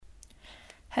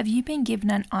Have you been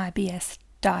given an IBS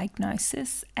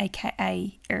diagnosis,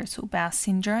 aka irritable bowel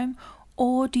syndrome,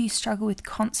 or do you struggle with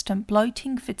constant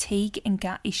bloating, fatigue, and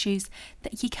gut issues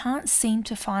that you can't seem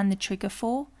to find the trigger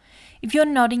for? If you're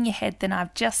nodding your head, then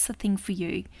I've just the thing for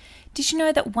you. Did you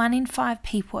know that 1 in 5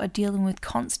 people are dealing with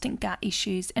constant gut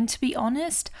issues? And to be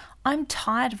honest, I'm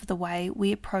tired of the way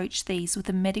we approach these with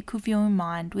a medical view in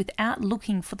mind without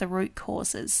looking for the root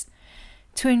causes.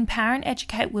 To empower and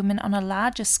educate women on a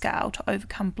larger scale to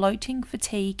overcome bloating,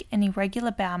 fatigue, and irregular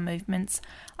bowel movements,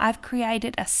 I've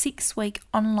created a 6-week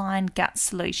online gut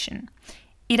solution.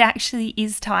 It actually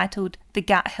is titled the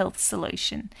Gut Health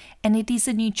Solution, and it is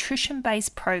a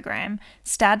nutrition-based program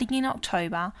starting in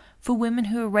October for women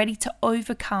who are ready to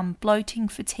overcome bloating,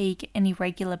 fatigue, and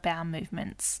irregular bowel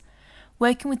movements.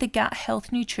 Working with a gut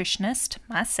health nutritionist,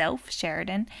 myself,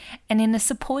 Sheridan, and in a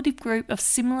supportive group of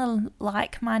similar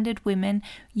like-minded women,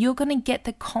 you're going to get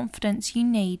the confidence you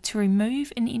need to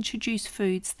remove and introduce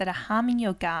foods that are harming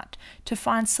your gut, to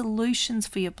find solutions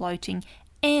for your bloating,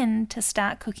 and to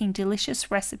start cooking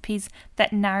delicious recipes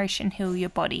that nourish and heal your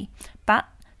body. But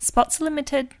spots are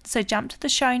limited, so jump to the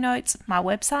show notes, my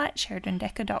website,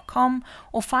 sheridandecker.com,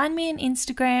 or find me on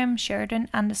Instagram,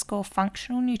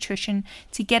 Sheridan_functional nutrition,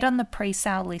 to get on the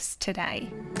pre-sale list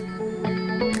today.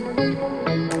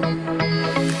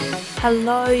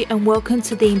 Hello and welcome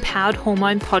to the Empowered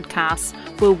Hormone Podcast,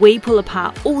 where we pull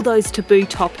apart all those taboo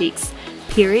topics: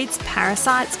 periods,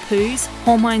 parasites, poos,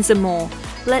 hormones and more.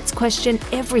 Let's question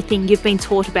everything you've been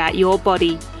taught about your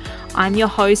body. I'm your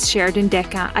host, Sheridan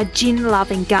Decker, a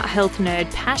gin-loving gut health nerd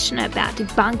passionate about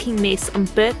debunking myths on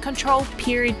birth control,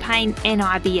 period pain, and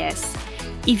IBS.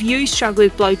 If you struggle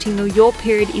with bloating or your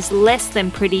period is less than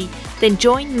pretty, then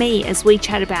join me as we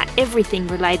chat about everything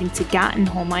relating to gut and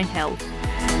hormone health.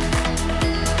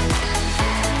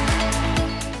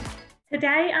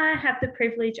 Today I have the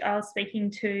privilege of speaking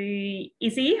to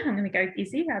Izzy, I'm going to go with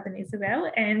Izzy rather than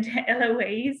Isobell, and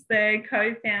Eloise, the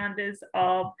co-founders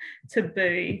of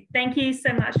Taboo. Thank you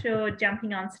so much for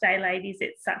jumping on today, ladies.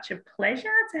 It's such a pleasure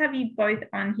to have you both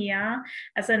on here,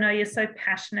 as I know you're so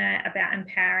passionate about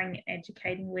empowering and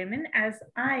educating women, as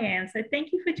I am. So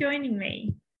thank you for joining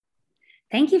me.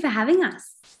 Thank you for having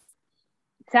us.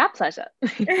 It's our pleasure.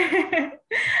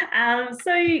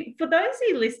 So for those of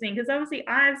you listening, because obviously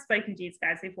I've spoken to you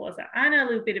guys before, so I know a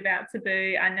little bit about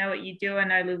Taboo. I know what you do. I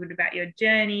know a little bit about your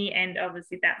journey. And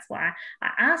obviously that's why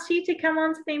I asked you to come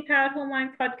on to the Empowered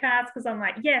Hormone Podcast, because I'm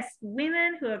like, yes,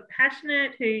 women who are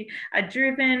passionate, who are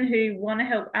driven, who want to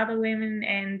help other women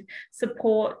and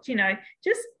support,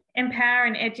 just empower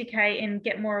and educate and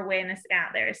get more awareness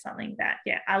out there is something that,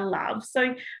 I love.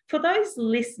 So for those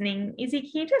listening, Izzy,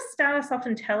 can you just start us off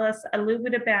and tell us a little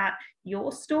bit about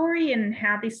your story and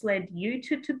how this led you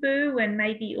to Taboo, and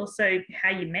maybe also how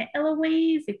you met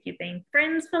Eloise, if you've been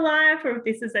friends for life or if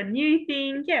this is a new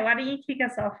thing? Why don't you kick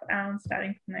us off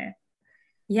starting from there?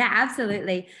 Yeah,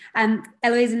 absolutely.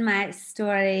 Eloise and my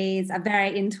stories are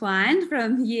very entwined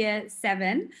from year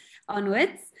 7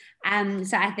 onwards.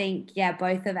 So I think,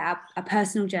 both of our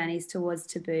personal journeys towards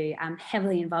Taboo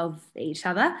heavily involve each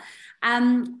other.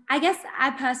 I guess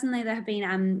I personally, though, have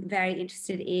been very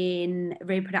interested in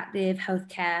reproductive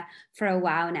healthcare for a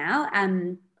while now.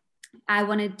 I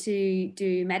wanted to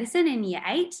do medicine in year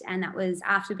 8, and that was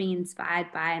after being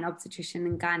inspired by an obstetrician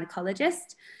and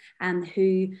gynecologist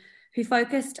who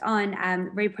focused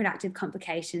on reproductive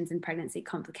complications and pregnancy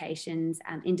complications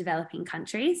in developing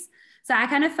countries. So I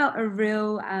kind of felt a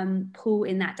real pull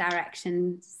in that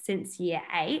direction since year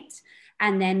 8,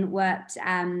 and then worked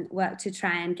to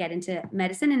try and get into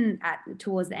medicine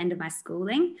towards the end of my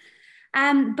schooling.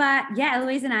 But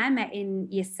Eloise and I met in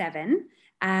year 7,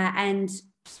 and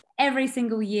every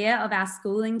single year of our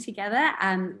schooling together,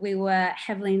 we were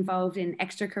heavily involved in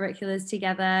extracurriculars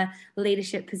together,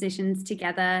 leadership positions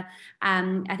together.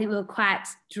 I think we were quite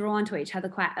drawn to each other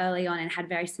quite early on and had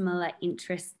very similar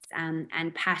interests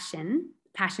and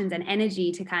passions and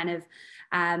energy to kind of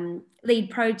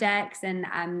lead projects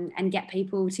and get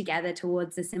people together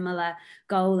towards a similar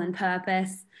goal and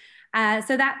purpose.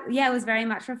 So that, was very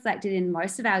much reflected in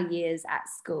most of our years at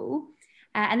school.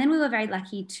 And then we were very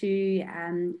lucky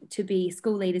to be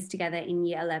school leaders together in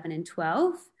year 11 and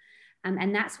 12.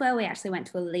 And that's where we actually went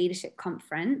to a leadership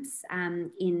conference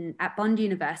at Bond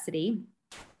University.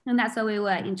 And that's where we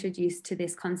were introduced to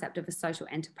this concept of a social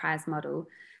enterprise model.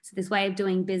 So this way of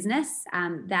doing business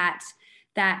that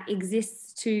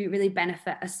exists to really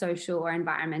benefit a social or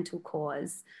environmental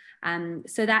cause.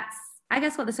 So that's, I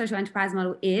guess, what the social enterprise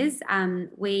model is.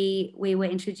 We were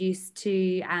introduced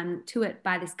to it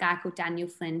by this guy called Daniel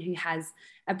Flynn, who has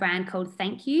a brand called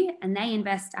Thank You, and they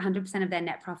invest 100% of their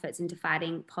net profits into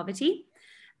fighting poverty.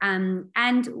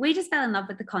 And we just fell in love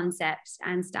with the concept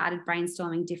and started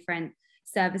brainstorming different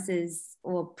services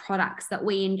or products that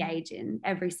we engage in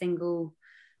every single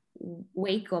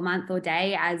week or month or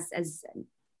day as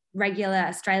regular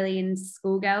Australian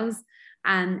schoolgirls.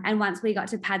 And once we got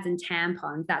to pads and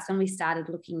tampons, that's when we started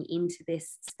looking into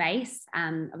this space.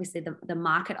 Obviously, the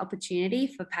market opportunity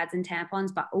for pads and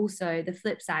tampons, but also the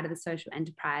flip side of the social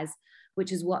enterprise,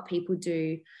 which is what people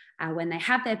do when they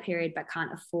have their period but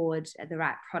can't afford the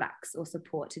right products or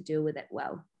support to deal with it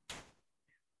well.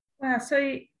 Wow.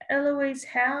 So, Eloise,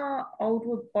 how old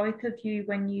were both of you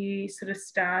when you sort of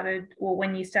started, or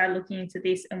when you started looking into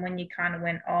this, and when you kind of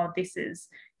went, oh, this is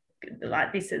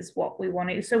what we want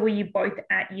to? So were you both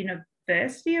at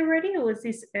university already, or was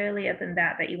this earlier than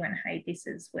that you went, hey, this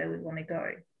is where we want to go?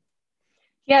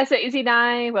 Yeah, so Izzy and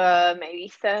I were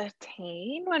maybe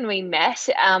 13 when we met,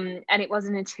 and it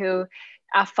wasn't until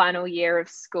our final year of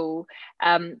school.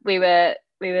 We were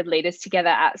leaders together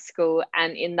at school,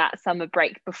 and in that summer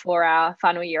break before our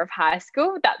final year of high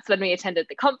school, that's when we attended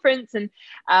the conference,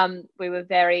 and we were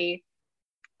very,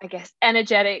 I guess,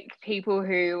 energetic people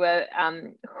who were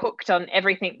hooked on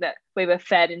everything that we were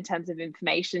fed in terms of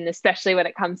information, especially when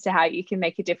it comes to how you can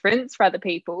make a difference for other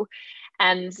people.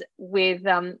 And with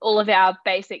all of our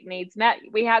basic needs met,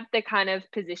 we had the kind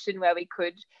of position where we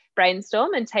could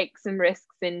brainstorm and take some risks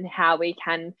in how we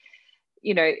can,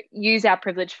 use our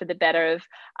privilege for the better of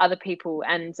other people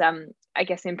and I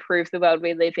guess improve the world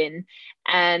we live in.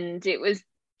 And it was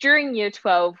during year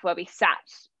 12 where we sat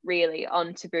really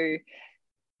on Taboo,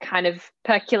 kind of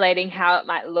percolating how it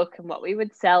might look and what we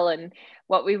would sell and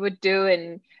what we would do,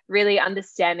 and really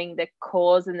understanding the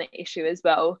cause and the issue as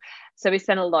well. So we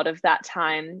spent a lot of that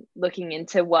time looking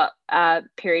into what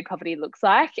period poverty looks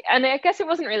like. And I guess it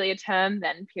wasn't really a term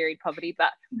then, period poverty,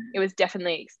 but it was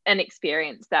definitely an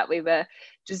experience that we were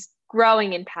just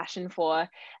growing in passion for.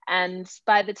 And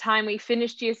by the time we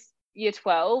finished year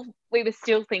 12, we were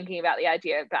still thinking about the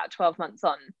idea about 12 months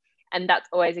on. And that's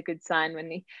always a good sign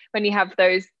when you have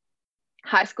those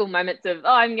high school moments of,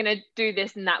 oh, I'm going to do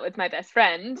this and that with my best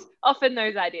friend. Often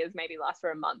those ideas maybe last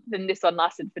for a month, and this one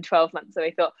lasted for 12 months. So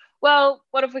we thought, well,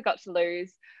 what have we got to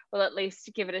lose? Well, at least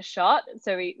give it a shot.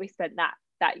 So we spent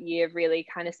that year really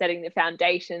kind of setting the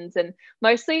foundations and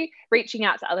mostly reaching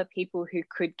out to other people who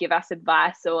could give us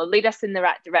advice or lead us in the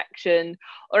right direction,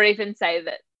 or even say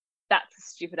that that's a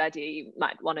stupid idea, you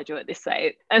might want to do it this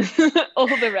way, and all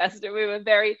the rest. And we were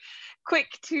very quick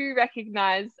to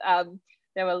recognize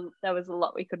there was a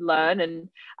lot we could learn. And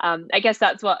I guess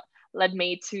that's what led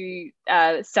me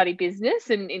to study business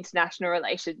and international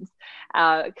relations,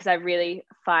 because I really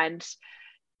find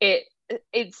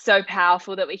it's so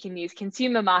powerful that we can use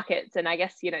consumer markets and I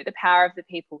guess the power of the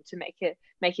people to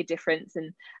make a difference.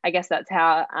 And I guess that's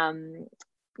how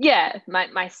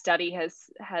my study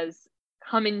has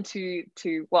come into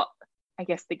what I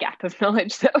guess the gap of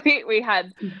knowledge that we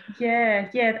had. Yeah.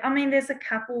 I mean, there's a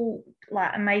couple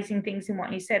like amazing things in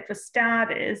what you said. For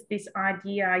starters, this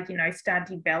idea, start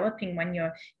developing when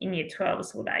you're in year 12,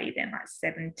 so what are you then, like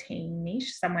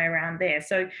 17-ish, somewhere around there.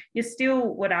 So you're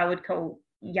still what I would call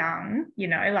young, you're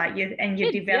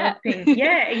developing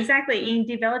exactly, in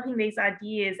developing these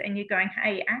ideas, and you're going,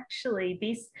 hey, actually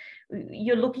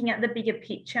you're looking at the bigger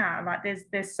picture, like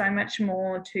there's so much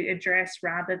more to address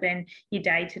rather than your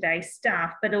day-to-day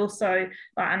stuff. But also,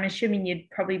 like, I'm assuming you'd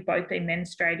probably both been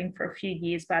menstruating for a few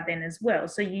years by then as well,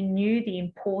 so you knew the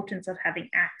importance of having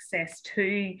access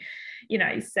to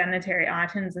sanitary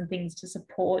items and things to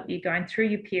support you going through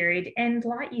your period. And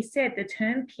like you said, the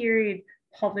term period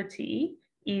poverty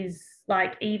is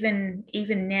like, even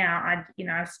now,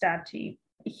 I've started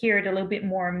to hear it a little bit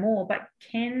more and more. But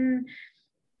can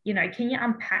you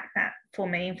unpack that for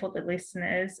me and for the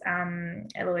listeners,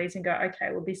 Eloise, and go,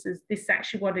 okay, well, this is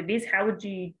actually what it is? How would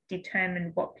you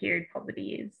determine what period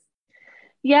poverty is?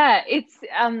 Yeah,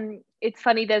 it's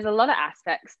funny, there's a lot of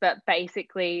aspects, but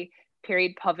basically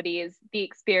period poverty is the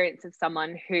experience of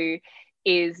someone who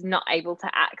is not able to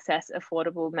access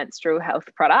affordable menstrual health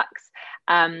products,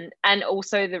 and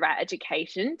also the right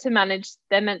education to manage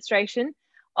their menstruation.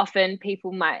 Often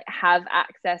people might have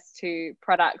access to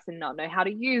products and not know how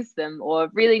to use them,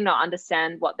 or really not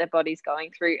understand what their body's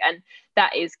going through, and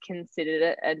that is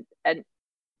considered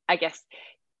I guess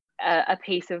a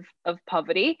piece of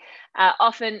poverty.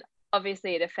 Often,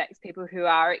 obviously, it affects people who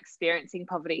are experiencing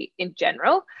poverty in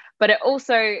general, but it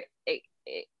also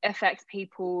it affects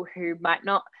people who might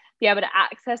not be able to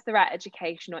access the right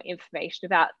education or information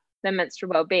about their menstrual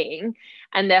well-being,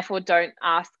 and therefore don't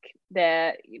ask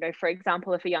their, for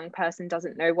example, if a young person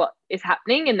doesn't know what is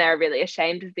happening and they're really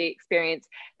ashamed of the experience,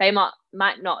 they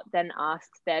might not then ask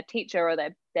their teacher or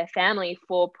their their family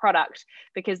for product,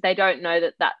 because they don't know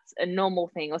that that's a normal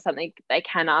thing or something they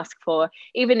can ask for,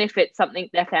 even if it's something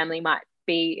their family might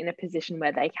be in a position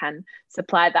where they can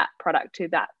supply that product to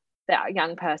that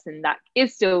young person. That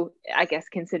is still, I guess,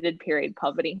 considered period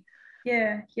poverty.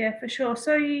 Yeah, for sure.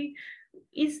 So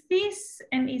is this,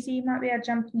 and Izzy, you might be able to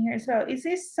jump in here as well, is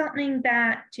this something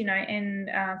that, and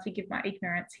forgive my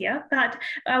ignorance here, but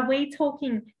are we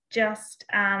talking just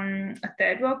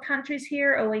third world countries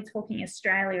here, or are we talking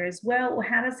Australia as well, or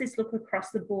how does this look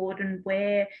across the board, and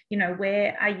where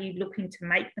are you looking to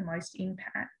make the most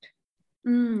impact?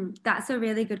 That's a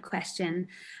really good question.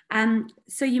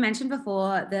 So you mentioned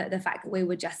before the fact that we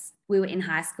were in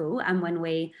high school, and when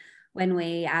we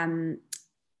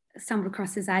stumbled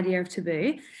across this idea of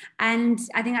taboo. And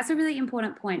I think that's a really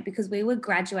important point, because we were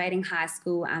graduating high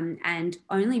school, and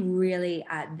only really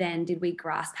then did we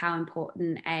grasp how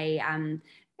important an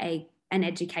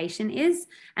education is.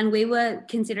 And we were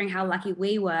considering how lucky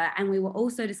we were, and we were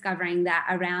also discovering that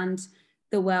around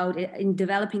the world, in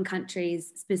developing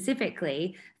countries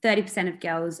specifically, 30% of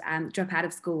girls drop out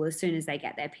of school as soon as they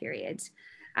get their period.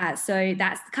 So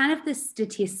that's kind of the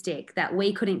statistic that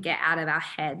we couldn't get out of our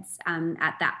heads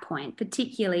at that point,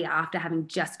 particularly after having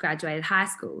just graduated high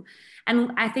school.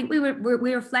 And I think we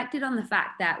reflected on the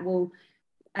fact that, well,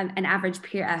 an average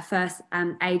first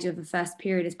age of a first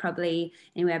period is probably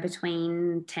anywhere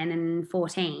between 10 and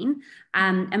 14.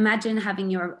 Imagine having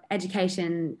your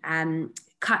education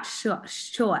cut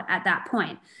short at that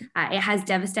point. It has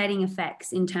devastating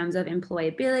effects in terms of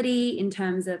employability, in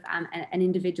terms of an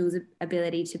individual's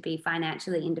ability to be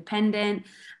financially independent.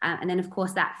 And then, of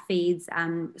course, that feeds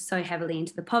so heavily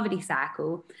into the poverty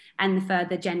cycle and the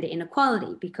further gender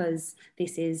inequality, because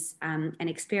this is an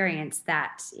experience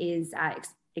that is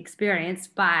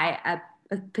experienced by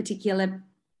a particular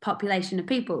population of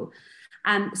people.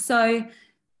 So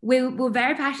we're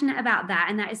very passionate about that,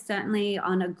 and that is certainly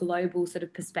on a global sort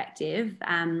of perspective.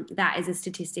 That is a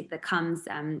statistic that comes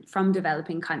from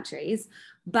developing countries,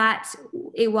 but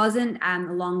it wasn't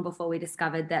long before we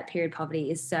discovered that period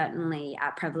poverty is certainly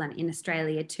prevalent in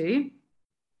Australia too.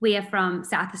 We are from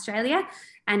South Australia,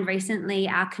 and recently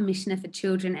our Commissioner for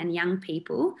Children and Young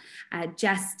People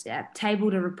just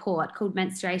tabled a report called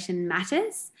Menstruation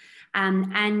Matters.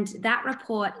 And that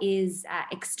report is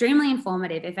extremely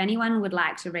informative. If anyone would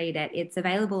like to read it, it's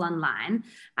available online.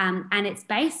 And it's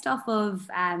based off of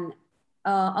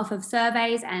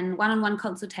surveys and one-on-one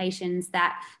consultations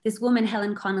that this woman,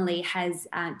 Helen Connolly, has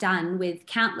done with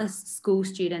countless school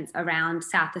students around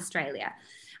South Australia.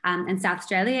 And South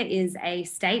Australia is a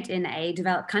state in a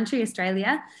developed country,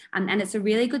 Australia, and it's a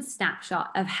really good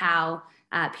snapshot of how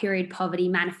period poverty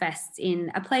manifests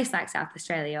in a place like South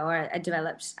Australia or a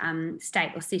developed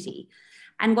state or city.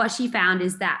 And what she found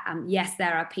is that, yes,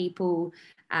 there are people,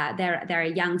 there are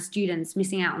young students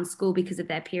missing out on school because of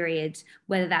their period,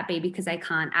 whether that be because they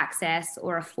can't access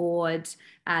or afford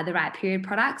the right period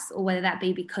products, or whether that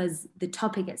be because the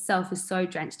topic itself is so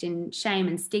drenched in shame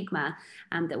and stigma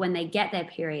that when they get their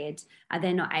period,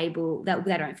 they're not able, that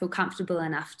they don't feel comfortable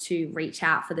enough to reach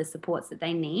out for the supports that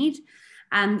they need.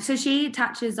 So she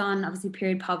touches on obviously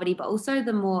period poverty, but also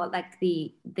the more like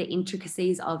the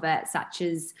intricacies of it, such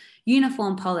as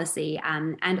uniform policy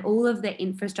and all of the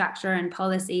infrastructure and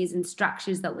policies and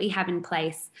structures that we have in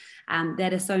place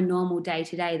that are so normal day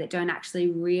to day that don't actually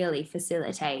really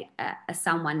facilitate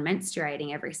someone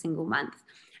menstruating every single month.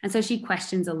 And so she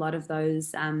questions a lot of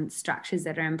those structures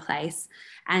that are in place,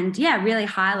 and really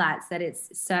highlights that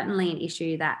it's certainly an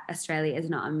issue that Australia is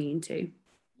not immune to.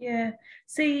 Yeah.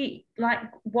 See, like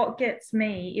what gets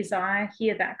me is I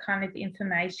hear that kind of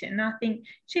information and I think,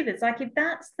 shivers, like if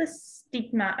that's the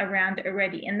stigma around it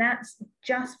already, and that's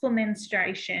just for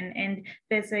menstruation, and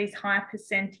there's these high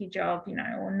percentage of,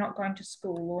 or not going to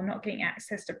school or not getting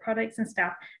access to products and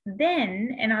stuff,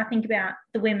 then, and I think about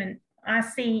the women I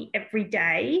see every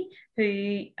day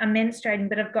who are menstruating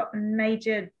but have got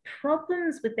major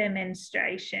problems with their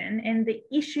menstruation and the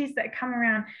issues that come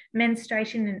around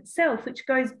menstruation in itself, which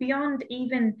goes beyond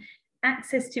even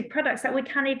access to products, that we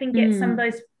can't even get some of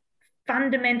those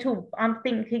fundamental, I'm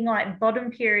thinking like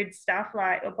bottom period stuff,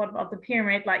 like or bottom of the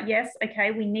pyramid, like yes, okay,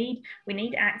 we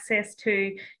need access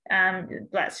to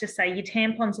let's just say your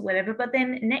tampons or whatever, but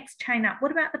then next chain up,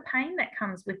 what about the pain that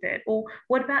comes with it, or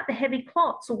what about the heavy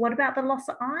clots, or what about the loss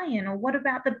of iron, or what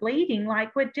about the bleeding?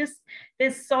 Like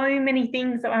there's so many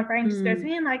things that my brain just goes,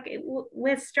 man, like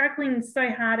we're struggling so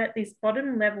hard at this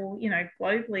bottom level,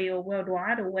 globally or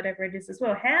worldwide or whatever it is as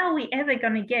well. How are we ever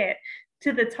going to get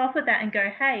to the top of that and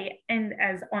go, hey, and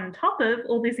as on top of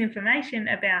all this information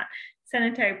about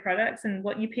sanitary products and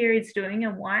what your period's doing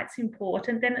and why it's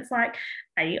important, then it's like,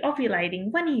 are you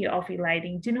ovulating? When are you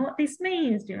ovulating? Do you know what this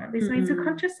means? Do you know what this means for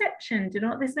contraception? Do you know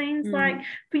what this means like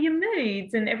for your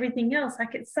moods and everything else?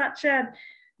 Like, it's such a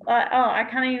I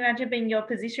can't even imagine being your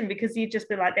position, because you'd just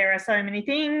be like, there are so many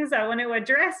things I want to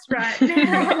address right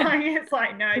now. Like, it's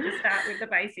like, no, just start with the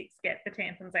basics, get the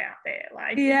tampons out there.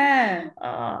 Like,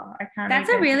 I can't. That's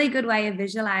a really good way of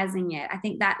visualizing it. I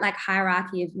think that like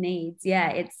hierarchy of needs,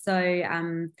 it's so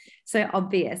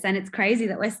obvious, and it's crazy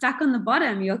that we're stuck on the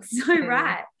bottom. You're so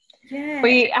right. Yeah,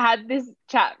 we had this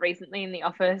chat recently in the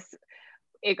office.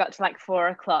 It got to like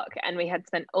 4:00 and we had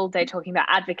spent all day talking about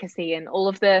advocacy and all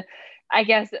of the, I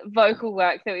guess, vocal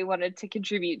work that we wanted to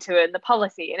contribute to and the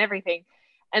policy and everything.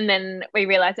 And then we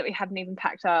realized that we hadn't even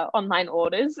packed our online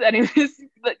orders, and it was,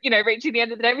 reaching the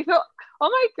end of the day, we thought, oh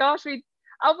my gosh,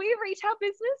 are we a retail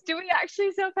business? Do we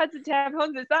actually sell pads and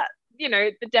tampons? Is that,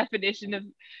 the definition of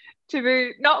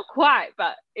Taboo? Not quite,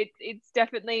 but it's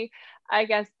definitely, I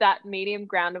guess, that medium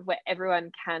ground of where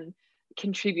everyone can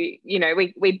contribute.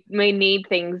 We need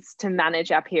things to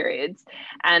manage our periods,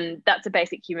 and that's a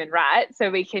basic human right. So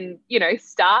we can,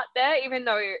 start there, even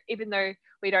though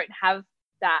we don't have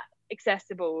that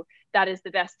accessible. That is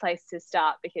the best place to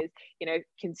start, because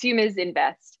consumers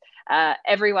invest.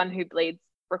 Everyone who bleeds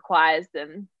requires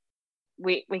them.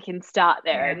 We can start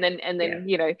there, and then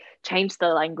change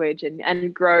the language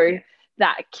and grow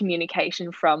that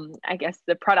communication from, I guess,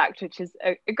 the product, which is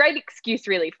a great excuse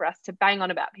really for us to bang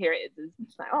on about periods.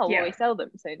 It's like, well, we sell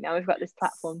them, so now we've got this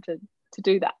platform to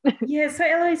do that. So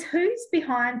Eloise, who's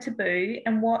behind Taboo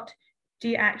and what do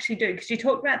you actually do? Because you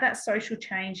talked about that social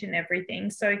change and everything.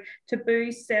 So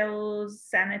Taboo sells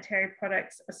sanitary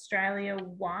products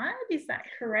Australia-wide, is that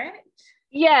correct?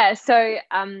 Yeah, so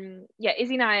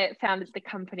Izzy and I founded the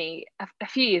company a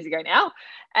few years ago now,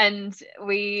 and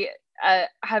we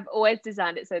have always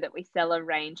designed it so that we sell a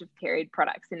range of period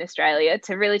products in Australia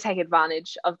to really take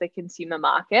advantage of the consumer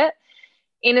market.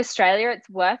 In Australia, it's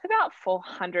worth about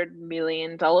 $400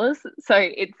 million, so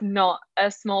it's not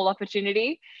a small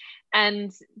opportunity.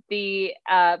 And the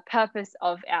purpose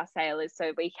of our sale is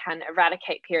so we can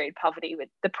eradicate period poverty with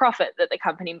the profit that the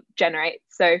company generates.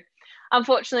 So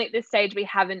unfortunately, at this stage, we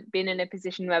haven't been in a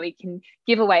position where we can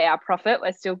give away our profit.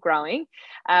 We're still growing,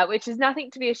 which is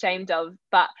nothing to be ashamed of.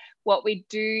 But what we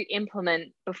do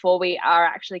implement before we are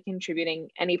actually contributing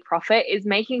any profit is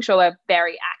making sure we're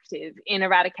very active in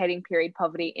eradicating period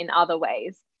poverty in other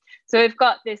ways. So we've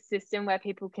got this system where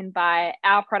people can buy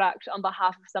our product on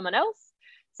behalf of someone else.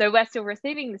 So we're still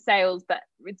receiving the sales, but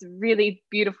it's really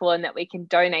beautiful in that we can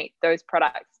donate those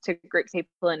products to groups of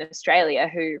people in Australia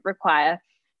who require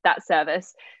that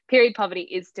service. Period poverty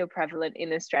is still prevalent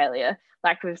in Australia,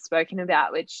 like we've spoken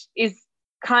about, which is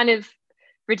kind of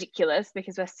ridiculous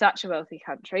because we're such a wealthy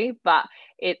country, but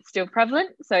it's still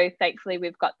prevalent. So thankfully,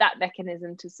 we've got that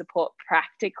mechanism to support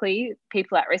practically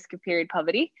people at risk of period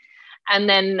poverty. And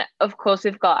then, of course,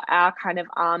 we've got our kind of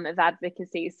arm of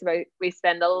advocacy. So we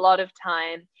spend a lot of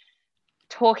time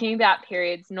talking about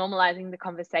periods, normalizing the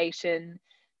conversation,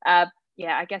 I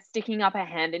guess sticking up a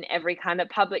hand in every kind of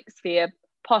public sphere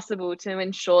possible to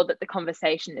ensure that the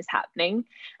conversation is happening.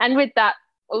 And with that,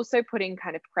 also putting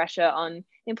kind of pressure on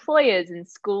employers and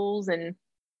schools and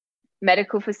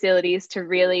medical facilities to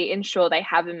really ensure they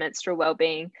have a menstrual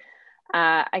wellbeing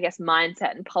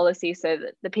mindset and policy, so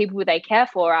that the people they care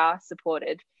for are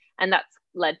supported. And that's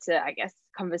led to, I guess,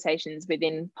 conversations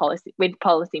within policy with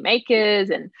policymakers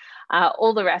and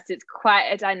all the rest. It's quite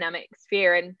a dynamic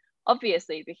sphere, and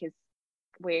obviously because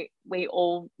we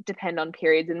all depend on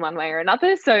periods in one way or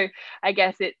another. So I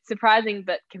guess it's surprising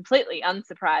but completely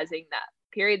unsurprising that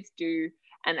periods do,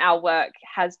 and our work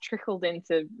has trickled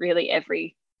into really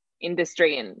every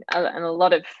industry and a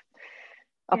lot of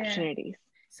opportunities.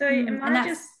 So am I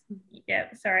just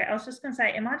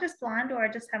blind, or I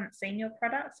just haven't seen your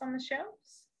products on the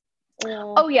shelves?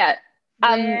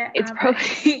 It's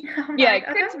probably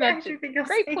good to mention.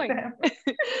 Great point.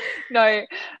 No,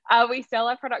 we sell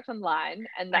our product online,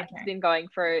 and that's been going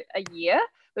for a year.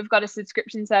 We've got a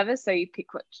subscription service, so you pick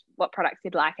what products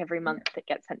you'd like every month that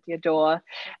gets sent to your door.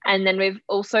 And then we've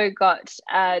also got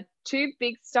two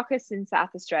big stockists in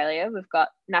South Australia. We've got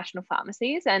National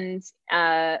Pharmacies and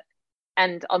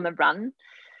On the Run,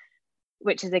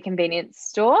 which is a convenience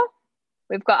store.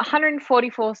 We've got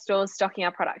 144 stores stocking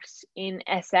our products in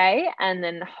SA, and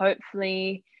then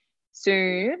hopefully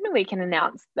soon we can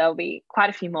announce there'll be quite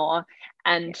a few more.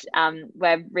 And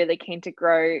we're really keen to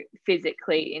grow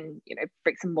physically in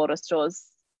bricks and mortar stores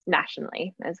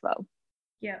nationally as well.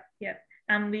 Yeah.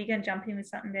 Were you going to jump in with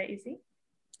something there, Izzy?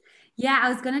 Yeah,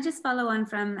 I was going to just follow on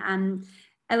from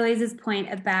Eloise's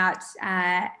point about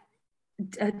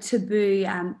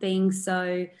taboo being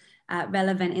so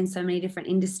relevant in so many different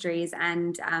industries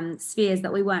and spheres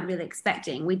that we weren't really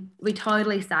expecting. We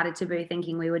totally started Taboo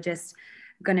thinking we were just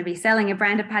going to be selling a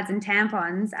brand of pads and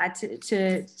tampons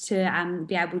to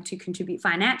be able to contribute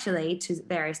financially to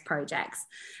various projects.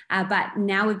 But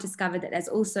now we've discovered that there's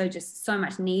also just so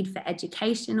much need for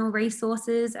educational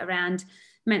resources around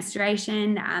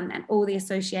menstruation and all the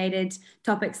associated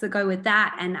topics that go with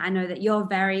that. And I know that you're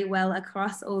very well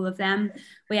across all of them.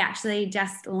 We actually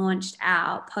just launched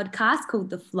our podcast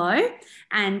called The Flow.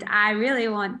 And I really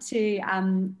want to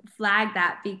flag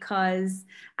that because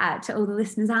to all the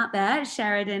listeners out there,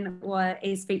 Sheridan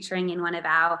is featuring in one of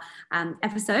our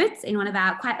episodes, in one of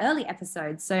our quite early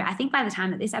episodes. So I think by the time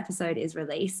that this episode is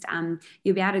released,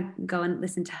 you'll be able to go and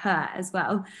listen to her as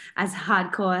well as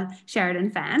hardcore Sheridan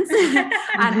fans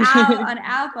on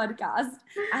our podcast.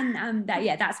 And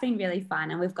that's been really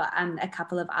fun. And we've got a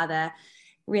couple of other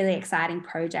really exciting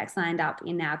projects lined up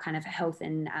in our kind of health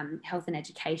and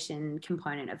education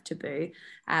component of Taboo,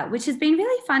 which has been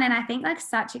really fun, and I think like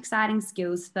such exciting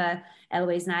skills for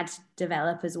Eloise and I to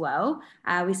develop as well.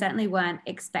 We certainly weren't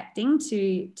expecting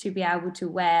to be able to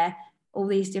wear all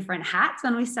these different hats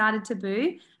when we started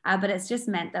Taboo, but it's just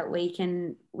meant that we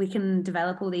can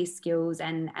develop all these skills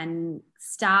and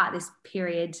start this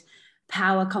period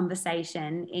power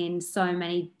conversation in so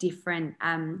many different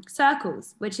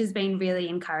circles, which has been really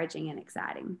encouraging and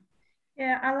exciting.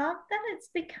 Yeah, I love that it's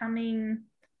becoming,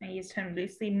 I use the term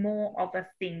loosely, more of a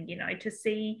thing, to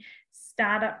see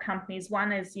startup companies,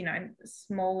 one is,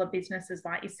 smaller businesses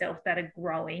like yourself that are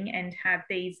growing and have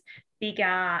these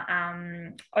bigger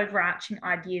overarching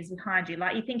ideas behind you.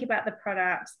 Like you think about the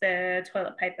products, the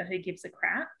toilet paper, who gives a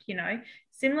crap,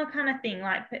 similar kind of thing.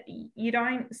 Like you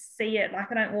don't see it,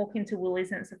 like I don't walk into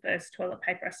Woolies and it's the first toilet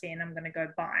paper I see and I'm going to go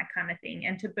buy kind of thing.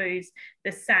 And Taboo's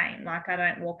the same. Like I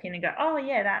don't walk in and go, oh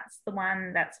yeah, that's the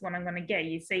one I'm going to get.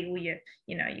 You see all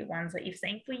your ones that you've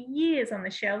seen for years on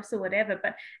the shelves or whatever.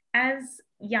 But as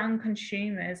young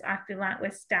consumers, I feel like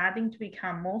we're starting to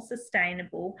become more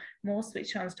sustainable, more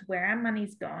switched on to where our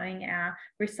money's going, our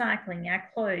recycling, our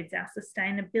clothes, our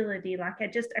sustainability,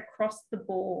 like just across the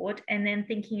board, and then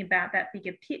thinking about that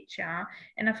bigger picture.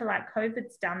 And I feel like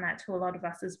COVID's done that to a lot of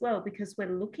us as well, because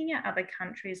we're looking at other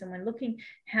countries and we're looking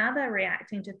how they're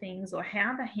reacting to things or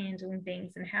how they're handling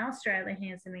things and how Australia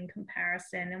handles them in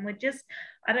comparison. And we're just,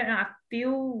 I don't know, I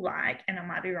feel like, and I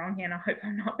might be wrong here and I hope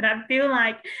I'm not, but I feel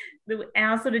like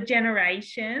our sort of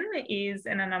generation is,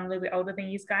 and I'm a little bit older than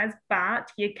you guys,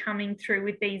 but you're coming through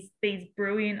with these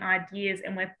brilliant ideas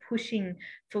and we're pushing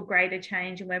for greater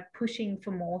change and we're pushing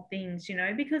for more things,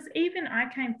 because even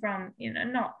I came from,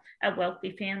 not a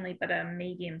wealthy family, but a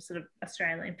medium sort of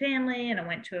Australian family, and I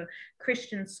went to a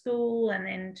Christian school and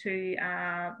then to,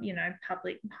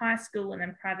 public high school and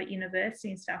then private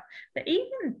university and stuff. But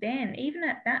even then, even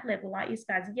at that level, like you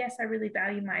guys, yes, I really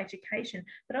value my education,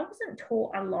 but I wasn't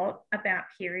taught a lot about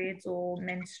periods or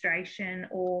menstruation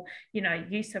or,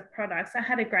 use of products. I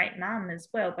had a great mum as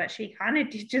well, but she kind of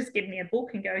did just give me a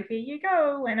book and go, here you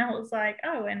go. And I was like,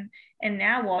 oh, and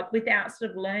now what? Without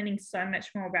sort of learning so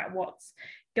much more about what's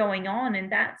going on.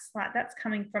 And that's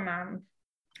coming from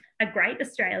a great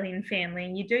Australian family,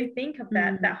 and you do think of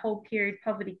that whole period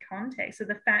poverty context. So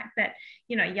the fact that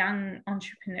young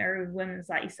entrepreneurial women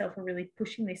like yourself are really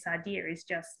pushing this idea is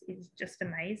just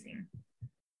amazing.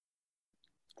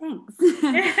 Thanks.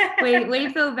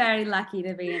 we feel very lucky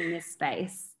to be in this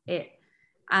space.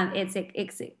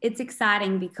 It's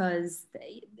exciting because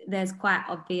there's quite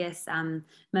obvious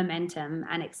momentum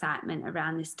and excitement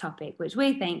around this topic, which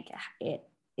we think it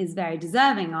is very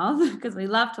deserving of because we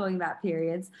love talking about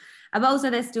periods. But also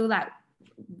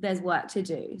there's work to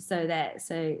do. So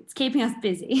it's keeping us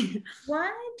busy.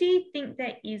 Why do you think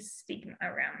there is stigma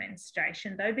around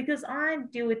menstruation though? Because I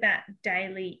deal with that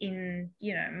daily in,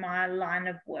 my line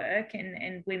of work,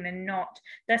 and women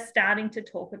they're starting to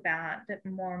talk about it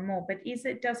more and more. But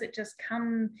does it just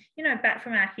come, back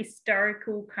from our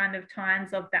historical kind of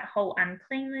times of that whole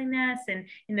uncleanliness, and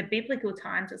in the biblical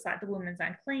times, it's like the woman's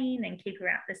unclean and keep her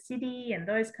out the city and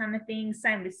those kind of things.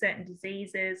 Same with certain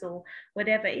diseases or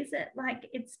whatever. Is it like,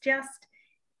 it's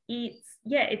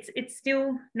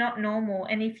still not normal?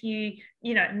 And if you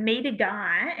meet a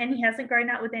guy and he hasn't grown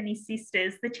up with any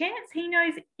sisters, the chance he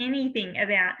knows anything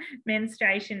about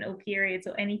menstruation or periods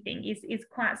or anything is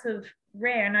quite sort of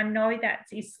rare. And I know that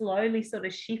is slowly sort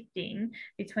of shifting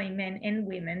between men and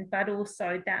women, but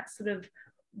also that sort of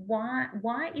why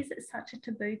is it such a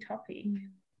taboo topic?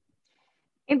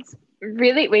 It's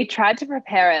really, we tried to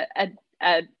prepare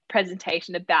a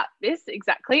presentation about this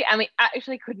exactly, and we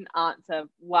actually couldn't answer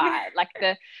why.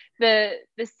 Like the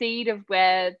seed of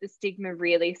where the stigma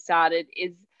really started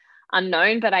is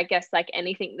unknown, but I guess like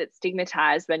anything that's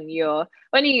stigmatized, when you're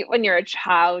a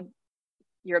child,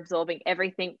 you're absorbing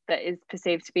everything that is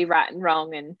perceived to be right and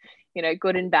wrong, and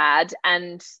good and bad,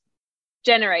 and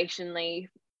generationally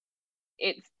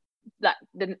it's that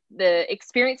the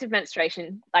experience of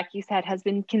menstruation, like you said, has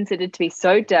been considered to be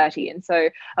so dirty and so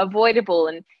avoidable,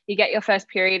 and you get your first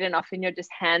period and often you're just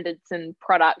handed some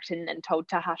product and then told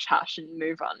to hush hush and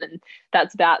move on, and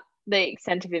that's about the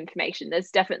extent of information. There's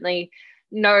definitely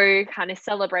no kind of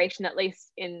celebration, at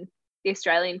least in the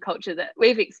Australian culture that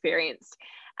we've experienced.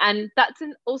 And that's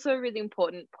also a really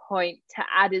important point to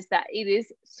add, is that it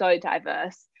is so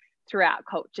diverse throughout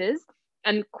cultures.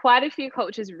 And quite a few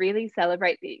cultures really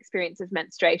celebrate the experience of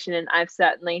menstruation. And I've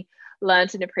certainly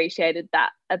learned and appreciated that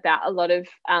about a lot of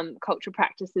cultural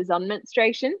practices on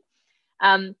menstruation.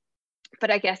 But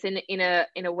I guess in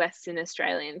a Western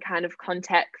Australian kind of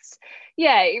context,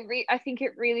 I think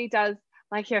it really does,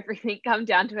 like everything, come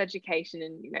down to education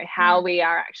and how we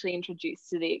are actually introduced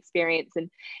to the experience, and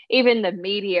even the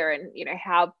media, and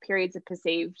how periods are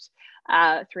perceived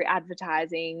through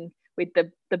advertising with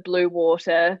the blue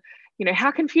water.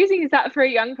 How confusing is that for a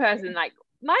young person? Like,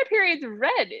 my period's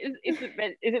red. Is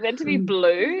it meant to be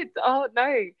blue? It's, oh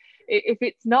no, if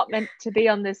it's not meant to be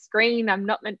on the screen, I'm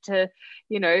not meant to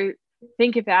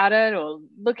think about it or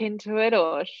look into it,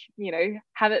 or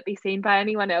have it be seen by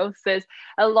anyone else. There's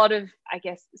a lot of, I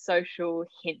guess, social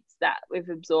hints that we've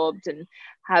absorbed and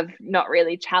have not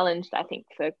really challenged, I think,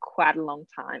 for quite a long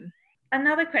time.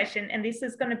 Another question, and this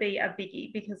is going to be a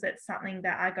biggie because it's something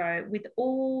that I go, with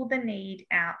all the need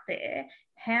out there,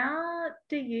 how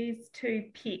do you two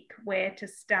pick where to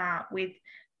start with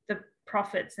the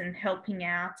profits and helping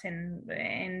out, and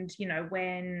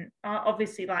when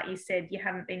obviously, like you said, you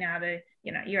haven't been able to,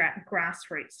 you're at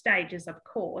grassroots stages, of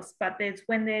course, but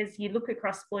you look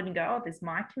across the board and go, oh, there's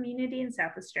my community in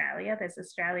South Australia, there's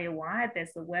Australia wide,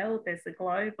 there's the world, there's the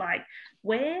globe. Like,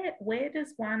 where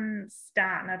does one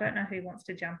start? And I don't know who wants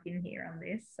to jump in here on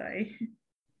this, so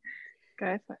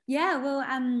go for it. Yeah,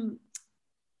 well,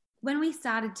 when we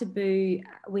started Taboo,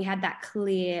 we had that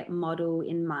clear model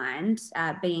in mind,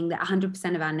 being that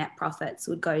 100% of our net profits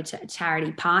would go to a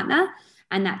charity partner,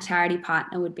 and that charity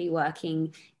partner would be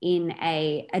working in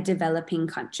a developing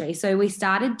country. So we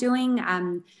started doing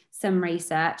some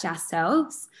research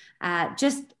ourselves,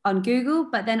 just on Google,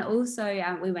 but then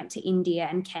also we went to India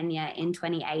and Kenya in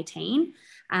 2018.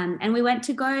 And we went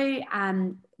to go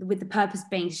with the purpose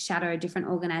being to shadow different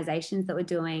organizations that were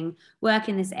doing work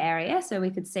in this area, so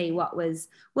we could see what was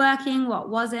working, what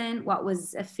wasn't, what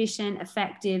was efficient,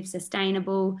 effective,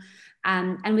 sustainable.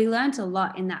 And we learned a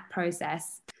lot in that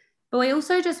process. But we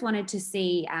also just wanted to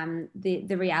see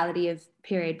the reality of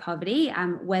period poverty,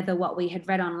 whether what we had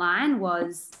read online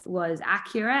was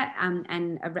accurate,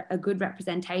 and a good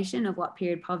representation of what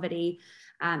period poverty,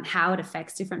 how it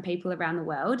affects different people around the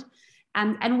world.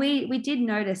 And we did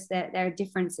notice that there are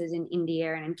differences in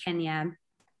India and in Kenya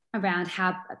around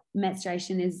how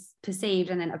menstruation is perceived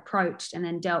and then approached and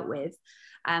then dealt with.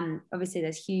 Obviously,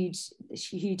 there's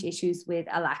huge issues with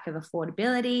a lack of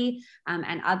affordability,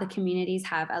 and other communities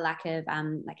have a lack of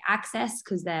access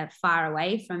because they're far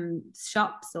away from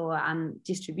shops or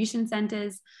distribution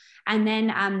centres. And then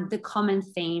the common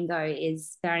theme, though,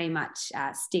 is very much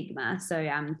stigma. So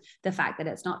the fact that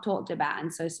it's not talked about,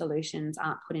 and so solutions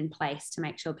aren't put in place to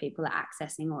make sure people are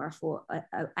accessing or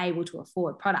are able to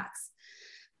afford products.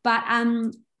 But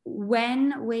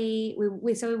when we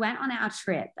went on our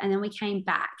trip, and then we came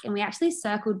back, and we actually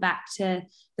circled back to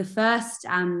the first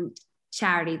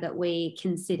charity that we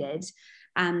considered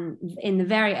in the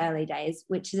very early days,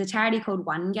 which is a charity called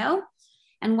One Girl.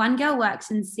 And One Girl works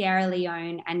in Sierra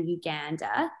Leone and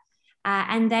Uganda,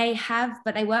 and they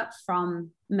work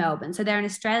from Melbourne. So they're an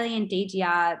Australian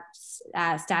DGR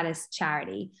status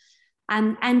charity.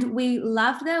 And we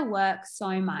loved their work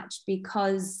so much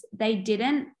because they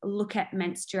didn't look at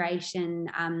menstruation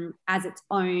as its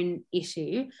own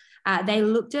issue. They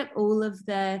looked at all of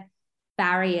the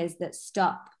barriers that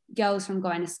stop girls from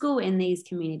going to school in these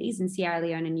communities in Sierra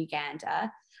Leone and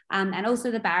Uganda. And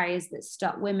also the barriers that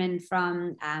stop women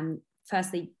from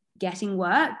firstly getting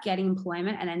work, getting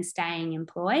employment, and then staying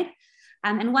employed.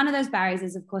 And one of those barriers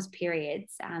is, of course,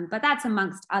 periods, but that's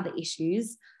amongst other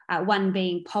issues, one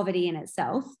being poverty in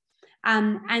itself.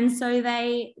 And so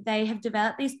they have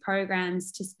developed these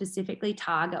programs to specifically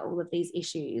target all of these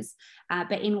issues,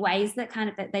 but in ways that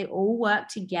that they all work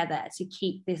together to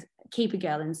keep a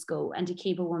girl in school and to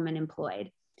keep a woman employed.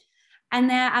 And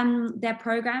their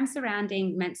program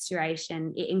surrounding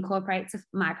menstruation, it incorporates a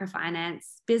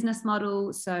microfinance business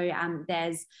model. So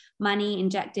there's money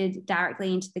injected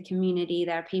directly into the community.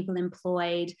 There are people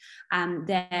employed.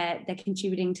 They're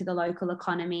contributing to the local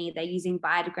economy. They're using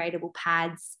biodegradable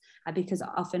pads because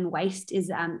often waste is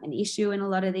an issue in a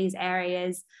lot of these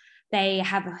areas. They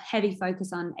have a heavy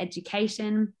focus on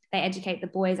education. They educate the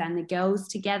boys and the girls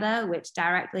together, which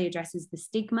directly addresses the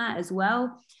stigma as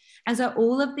well. And so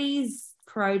all of these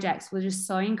projects were just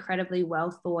so incredibly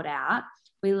well thought out.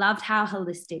 We loved how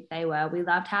holistic they were. We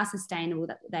loved how sustainable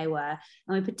they were.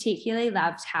 And we particularly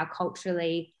loved how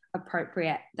culturally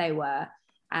appropriate they were.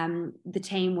 The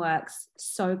team works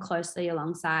so closely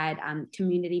alongside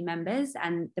community members,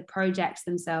 and the projects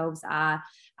themselves are,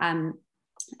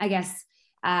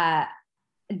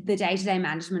 the day-to-day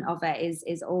management of it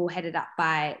is all headed up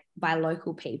by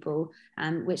local people,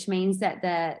 which means that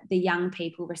the young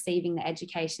people receiving the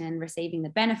education and receiving the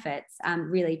benefits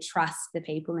really trust the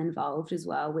people involved as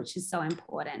well, which is so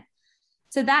important.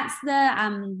 So that's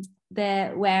the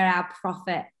where our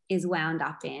profit is wound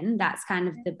up in. That's kind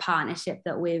of the partnership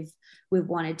that we've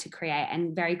wanted to create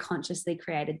and very consciously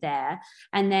created there.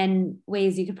 And then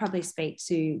Weeze, you could probably speak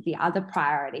to the other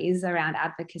priorities around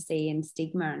advocacy and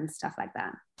stigma and stuff like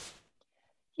that.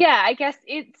 Yeah, I guess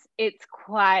it's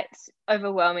quite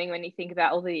overwhelming when you think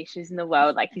about all the issues in the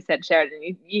world. Like you said,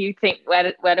 Sheridan, you think,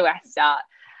 where do I start?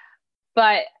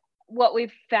 But what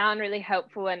we've found really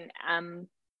helpful, and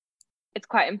it's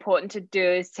quite important to do,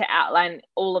 is to outline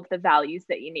all of the values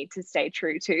that you need to stay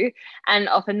true to. And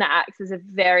often that acts as a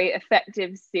very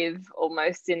effective sieve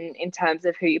almost in terms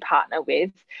of who you partner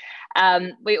with.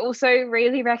 We also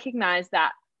really recognize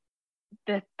that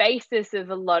the basis of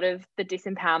a lot of the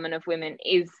disempowerment of women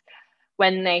is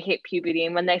when they hit puberty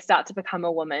and when they start to become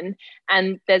a woman.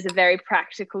 And there's a very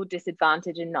practical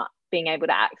disadvantage in not being able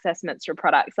to access menstrual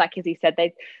products. Like as he said,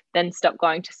 they then stop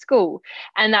going to school.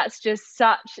 And that's just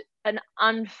such an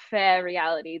unfair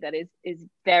reality that is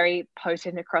very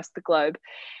potent across the globe.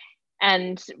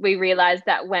 And we realized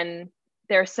that when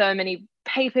there are so many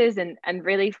papers and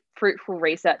really fruitful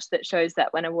research that shows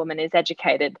that when a woman is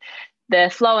educated, the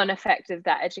flow and effect of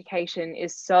that education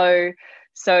is so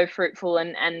fruitful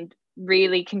and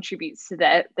really contributes to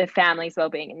the family's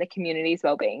well-being and the community's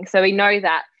well-being. So we know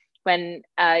that when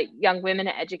young women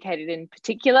are educated in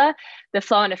particular, the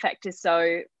flow and effect is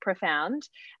so profound.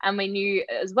 And we knew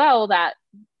as well that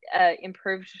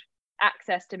improved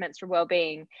access to menstrual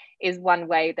well-being is one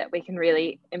way that we can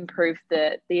really improve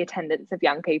the attendance of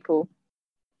young people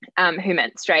who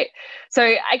menstruate. So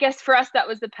I guess for us, that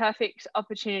was the perfect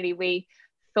opportunity, we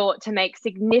thought, to make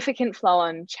significant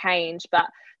flow-on change, but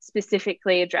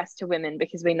specifically addressed to women,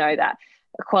 because we know that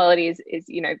equality is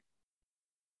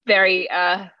very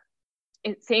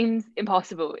it seems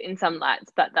impossible in some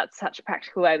lights, but that's such a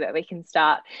practical way that we can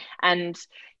start. And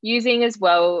using as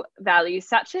well values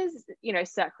such as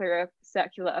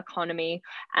circular economy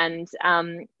and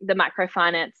the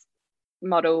microfinance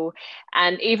model,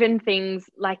 and even things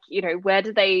like where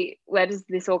does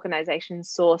this organization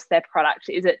source their product?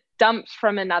 Is it dumped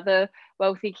from another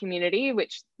wealthy community,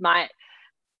 which might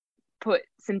put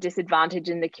some disadvantage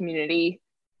in the community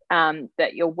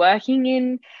that you're working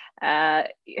in?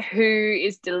 Who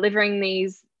is delivering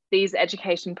these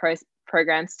education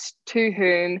programs to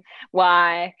whom,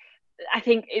 why? I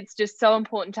think it's just so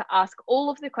important to ask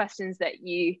all of the questions that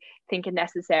you think are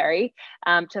necessary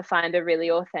to find a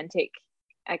really authentic,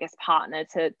 I guess, partner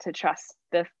to trust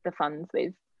the funds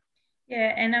with.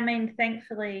 Yeah, and I mean,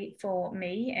 thankfully for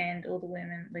me and all the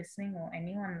women listening, or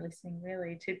anyone listening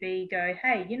really, go,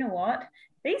 hey, you know what?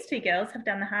 These two girls have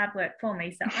done the hard work for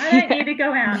me, so I don't need to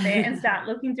go out there and start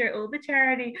looking through all the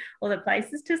charity or the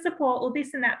places to support or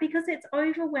this and that, because it's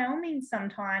overwhelming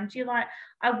sometimes. You're like,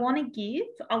 I want to give,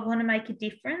 I want to make a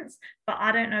difference, but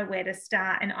I don't know where to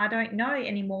start, and I don't know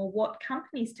anymore what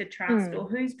companies to trust or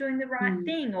who's doing the right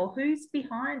thing or who's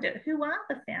behind it. Who are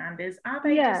the founders? Are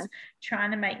they just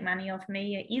trying to make money off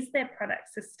me? Is their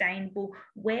product sustainable?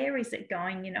 Where is it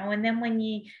going? And then when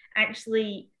you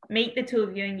actually meet the two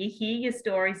of you and you hear your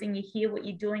stories and you hear what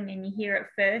you're doing and you hear it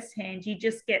firsthand, you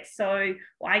just get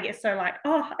I get so like,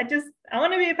 oh, I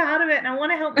want to be a part of it and I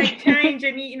want to help make change.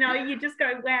 And you just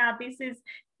go, wow, this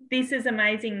is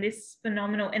amazing, this is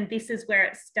phenomenal, and this is where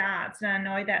it starts. And I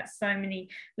know that so many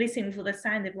listening for the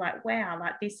same, they're like, wow,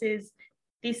 like this is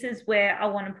this is where I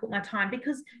want to put my time.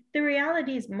 Because the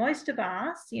reality is most of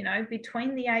us, you know,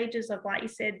 between the ages of, like you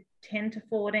said, 10 to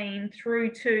 14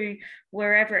 through to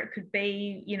wherever it could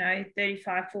be, you know,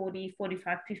 35, 40,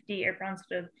 45, 50, everyone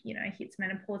sort of, you know, hits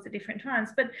menopause at different times.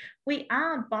 But we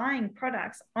are buying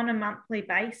products on a monthly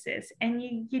basis, and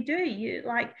you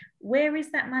like, where is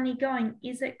that money going?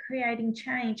 Is it creating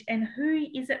change? And who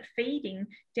is it feeding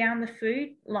down the food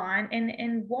line?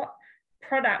 And what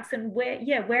products, and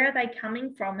where are they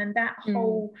coming from? And that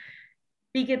whole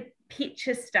bigger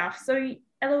picture stuff. So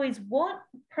Eloise, what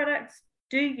products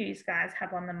do you guys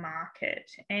have on the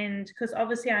market? And because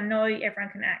obviously I know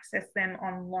everyone can access them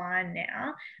online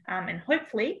now, and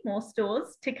hopefully more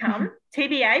stores to come.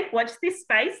 TBA, watch this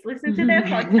space, listen to their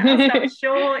podcast. I'm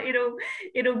sure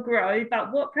it'll grow.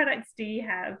 But what products do you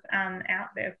have out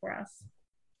there for us?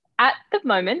 At the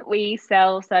moment, we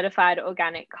sell certified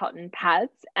organic cotton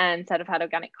pads and certified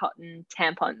organic cotton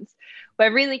tampons.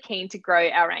 We're really keen to grow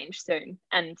our range soon,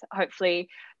 and hopefully,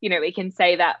 you know, we can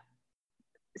say that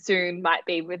soon might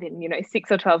be within, you know, 6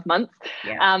 or 12 months.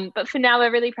 But for now,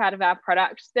 we're really proud of our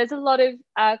product. There's a lot of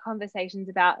conversations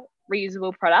about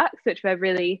reusable products, which we're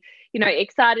really, you know,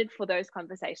 excited for those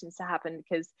conversations to happen,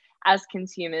 because as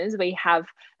consumers, we have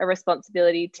a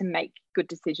responsibility to make good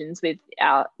decisions with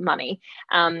our money,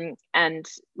 and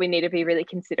we need to be really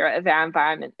considerate of our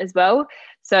environment as well.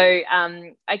 So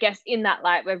I guess in that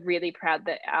light, we're really proud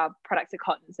that our products are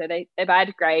cotton, so they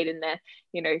biodegrade, and they're,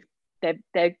 you know,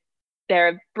 they're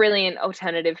a brilliant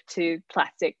alternative to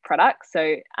plastic products.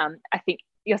 So I think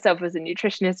yourself as a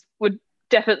nutritionist would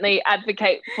definitely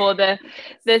advocate for the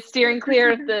steering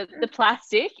clear of the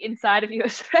plastic inside of you,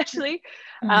 especially.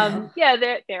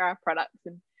 There are products,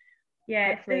 and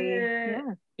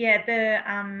the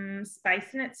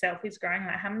space in itself is growing.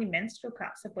 Like, how many menstrual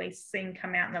cups have we seen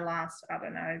come out in the last, I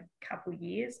don't know, couple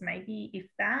years, maybe, if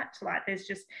that? Like, there's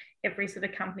just every sort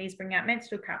of companies bring out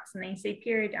menstrual cups, and then you see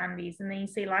period undies, and then you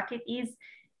see, like,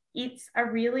 it's a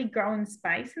really growing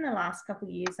space in the last couple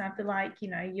of years. And I feel like, you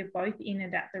know, you're both in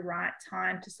it at the right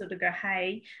time to sort of go,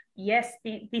 hey, yes,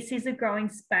 this is a growing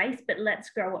space, but let's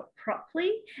grow it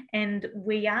properly. And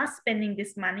we are spending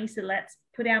this money, so let's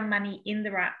put our money in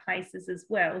the right places as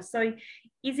well. So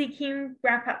Izzy, can you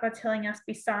wrap up by telling us,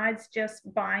 besides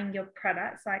just buying your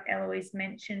products, like Eloise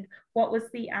mentioned, what was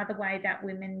the other way that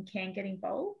women can get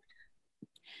involved?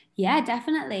 Yeah,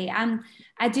 definitely.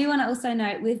 I do want to also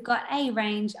note we've got a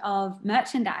range of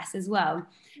merchandise as well.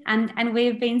 And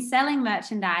we've been selling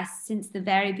merchandise since the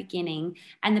very beginning.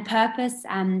 And the purpose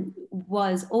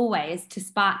was always to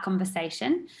spark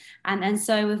conversation. And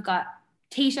so we've got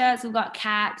T-shirts, we've got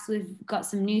caps, we've got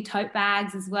some new tote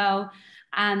bags as well,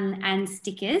 and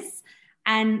stickers.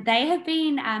 And they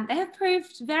have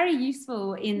proved very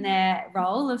useful in their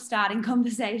role of starting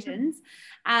conversations.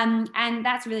 And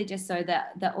that's really just so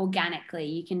that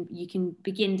organically you can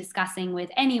begin discussing with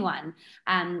anyone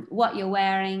what you're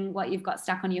wearing, what you've got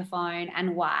stuck on your phone,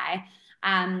 and why,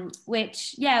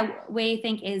 which we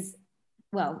think is,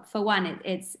 well, for one,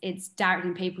 it's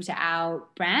directing people to our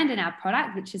brand and our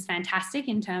product, which is fantastic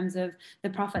in terms of the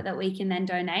profit that we can then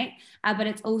donate. But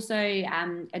it's also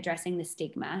addressing the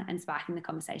stigma and sparking the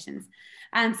conversations.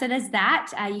 So there's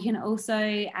that. You can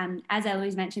also, as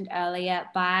Eloise mentioned earlier,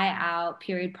 buy our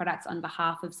period products on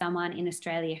behalf of someone in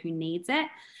Australia who needs it.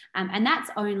 And that's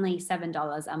only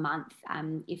 $7 a month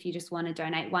if you just want to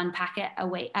donate one packet a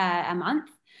month.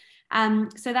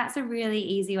 So that's a really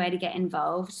easy way to get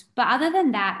involved. But other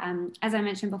than that, as I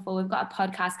mentioned before, we've got a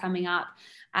podcast coming up,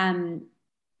 and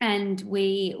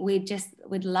we just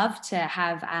would love to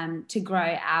have to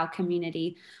grow our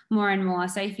community more and more.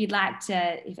 So if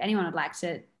anyone would like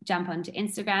to jump onto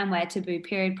Instagram, we're Taboo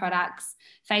Period Products,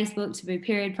 Facebook Taboo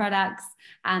Period Products,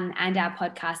 and our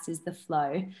podcast is The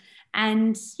Flow.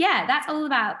 And that's all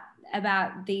about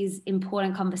these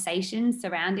important conversations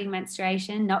surrounding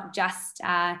menstruation, not just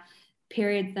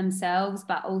periods themselves,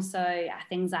 but also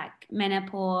things like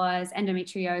menopause,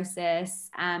 endometriosis,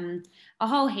 a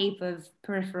whole heap of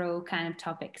peripheral kind of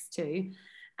topics too.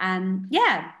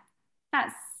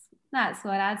 That's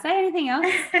what I'd say. Anything else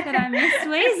that I missed,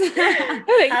 Louise? I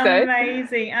think so.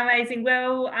 Amazing.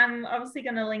 Well, I'm obviously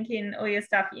going to link in all your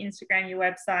stuff, your Instagram, your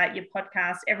website, your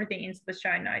podcast, everything into the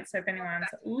show notes. So if anyone's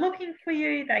looking for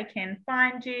you, they can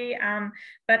find you.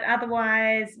 But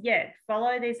otherwise,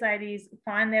 follow these ladies,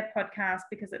 find their podcast,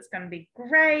 because it's going to be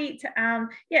great.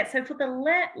 So for the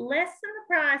less than the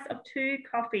price of 2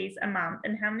 coffees a month,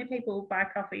 and how many people buy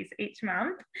coffees each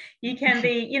month, you can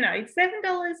be,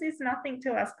 $7 is nothing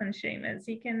to us consumers. consumers.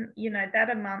 You can, that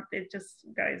a month, it just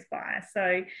goes by.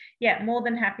 So yeah, more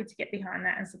than happy to get behind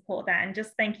that and support that. And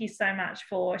just thank you so much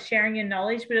for sharing your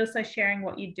knowledge, but also sharing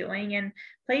what you're doing. And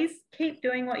please keep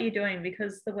doing what you're doing,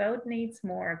 because the world needs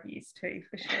more of you too,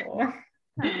 for sure.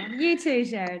 Oh, you too,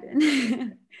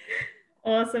 Sheridan.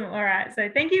 Awesome. All right. So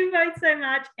thank you both so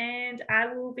much. And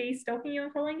I will be stalking you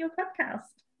and following your podcast.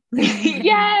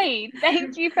 Yay!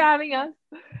 Thank you for having us.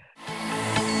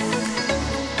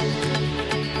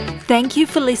 Thank you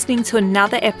for listening to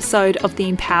another episode of the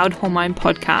Empowered Hormone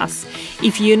Podcast.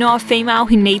 If you know a female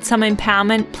who needs some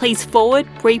empowerment, please forward,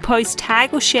 repost,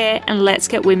 tag or share, and let's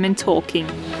get women talking.